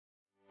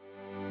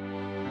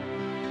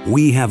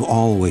We have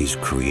always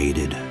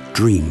created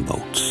dream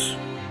boats.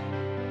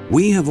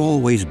 We have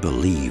always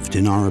believed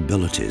in our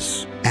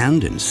abilities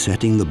and in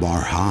setting the bar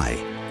high,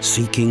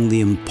 seeking the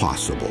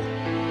impossible.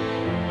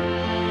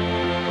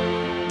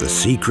 The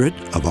secret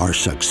of our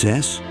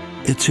success,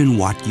 it's in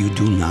what you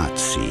do not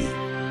see.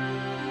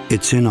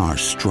 It's in our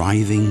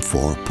striving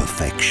for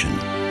perfection.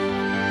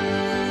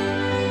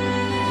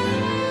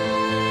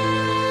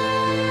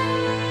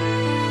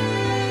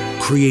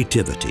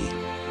 Creativity,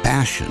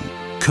 passion,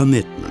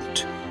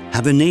 commitment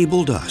have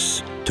enabled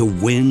us to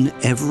win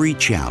every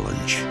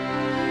challenge.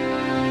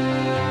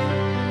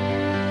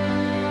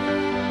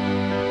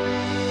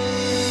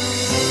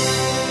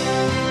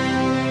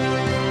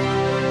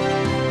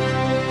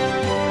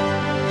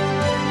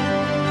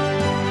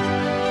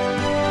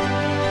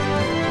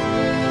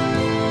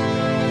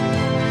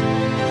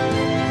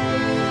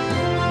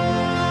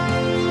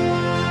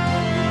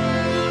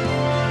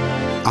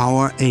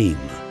 Our aim,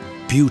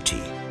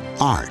 beauty,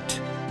 art,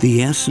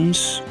 the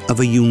essence of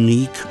a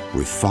unique,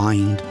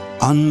 refined,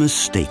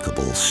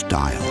 unmistakable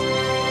style.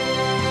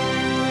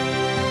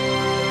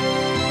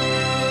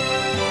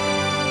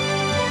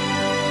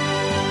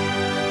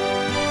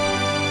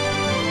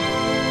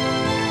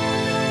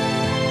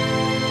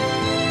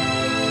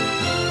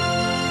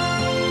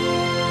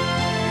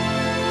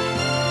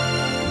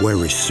 Where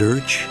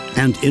research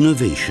and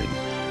innovation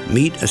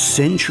meet a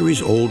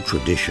centuries-old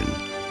tradition,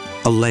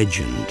 a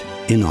legend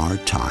in our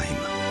time.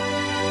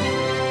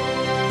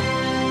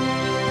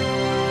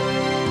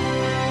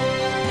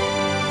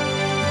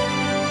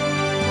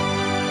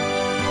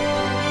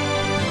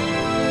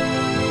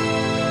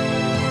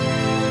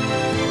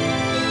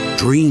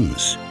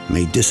 Dreams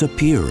may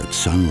disappear at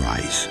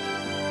sunrise.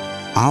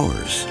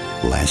 Ours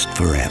last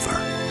forever.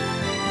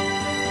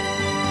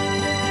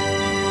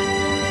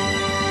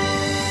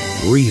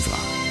 Riva,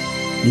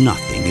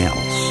 nothing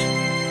else.